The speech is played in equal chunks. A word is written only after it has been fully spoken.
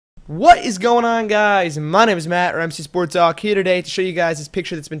What is going on, guys? My name is Matt, or MC Sports Talk, here today to show you guys this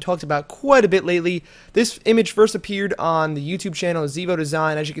picture that's been talked about quite a bit lately. This image first appeared on the YouTube channel Zevo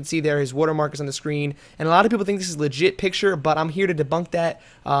Design. As you can see there, his watermark is on the screen, and a lot of people think this is a legit picture, but I'm here to debunk that.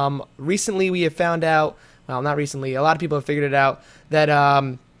 Recently we have found out, well, not recently, a lot of people have figured it out, that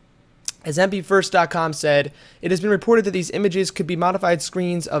as MPFirst.com said, it has been reported that these images could be modified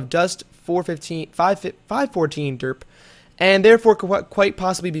screens of Dust 514 derp, and therefore could quite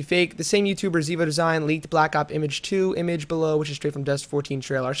possibly be fake. The same YouTuber Zevo Design leaked Black Ops Image 2 image below, which is straight from Dust 14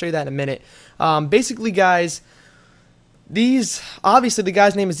 trailer. I'll show you that in a minute. Basically, guys, obviously the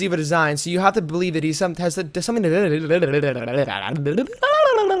guy's name is Zevo Design, so you have to believe that he has something to...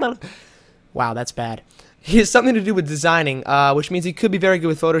 Wow, that's bad. He has something to do with designing, which means he could be very good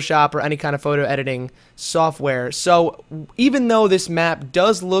with Photoshop or any kind of photo editing software. So even though this map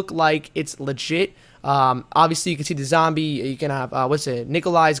does look like it's legit, obviously you can see the zombie, you can have,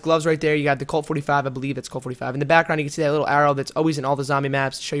 Nikolai's gloves right there, you got the Colt 45, I believe that's Colt 45. In the background you can see that little arrow that's always in all the zombie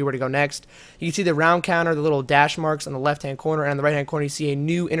maps to show you where to go next. You can see the round counter, the little dash marks on the left hand corner, and on the right hand corner you see a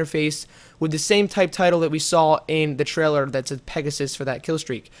new interface with the same type title that we saw in the trailer that said Pegasus for that kill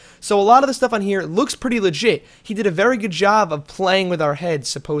streak. So a lot of the stuff on here looks pretty legit. He did a very good job of playing with our heads,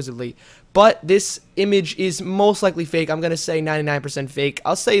 supposedly. But this image is most likely fake. I'm going to say 99% fake.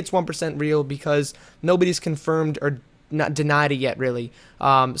 I'll say it's 1% real because nobody's confirmed or not denied it yet, really.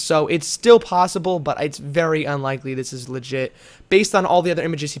 So it's still possible, but it's very unlikely this is legit. Based on all the other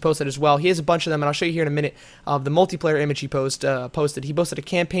images he posted as well. He has a bunch of them, and I'll show you here in a minute of the multiplayer image he posted. He posted a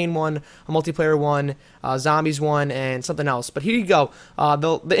campaign one, a multiplayer one, zombies one, and something else. But here you go.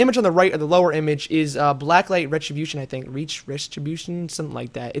 The image on the right, or the lower image, is Blacklight Retribution, I think. Retribution, something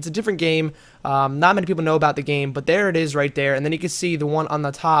like that. It's a different game. Not many people know about the game, but there it is right there. And then you can see the one on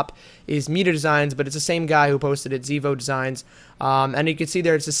the top is Meter Designs, but it's the same guy who posted it, Zevo Designs. And you can see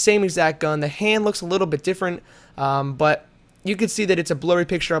there it's the same exact gun. The hand looks a little bit different, but you can see that it's a blurry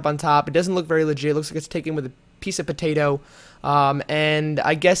picture up on top. It doesn't look very legit. It looks like it's taken with a piece of potato. And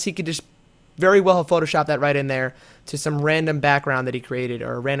I guess he could just very well have photoshopped that right in there to some random background that he created,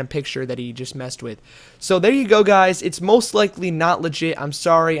 or a random picture that he just messed with. So there you go, guys. It's most likely not legit. I'm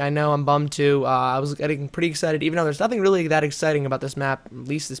sorry. I know I'm bummed too. I was getting pretty excited, even though there's nothing really that exciting about this map, at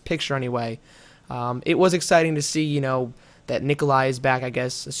least this picture anyway. It was exciting to see, you know, that Nikolai is back, I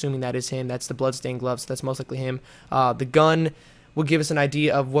guess, assuming that is him. That's the bloodstained gloves, so that's most likely him. The gun will give us an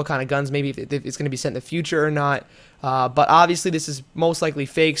idea of what kind of guns, maybe if it's going to be set in the future or not. But obviously this is most likely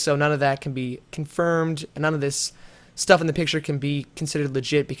fake, so none of that can be confirmed. None of this stuff in the picture can be considered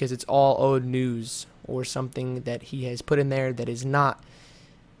legit because it's all old news or something that he has put in there that is not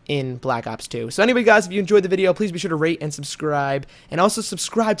in Black Ops 2. So anyway, guys, if you enjoyed the video, please be sure to rate and subscribe. And also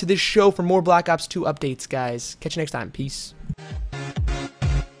subscribe to this show for more Black Ops 2 updates, guys. Catch you next time. Peace.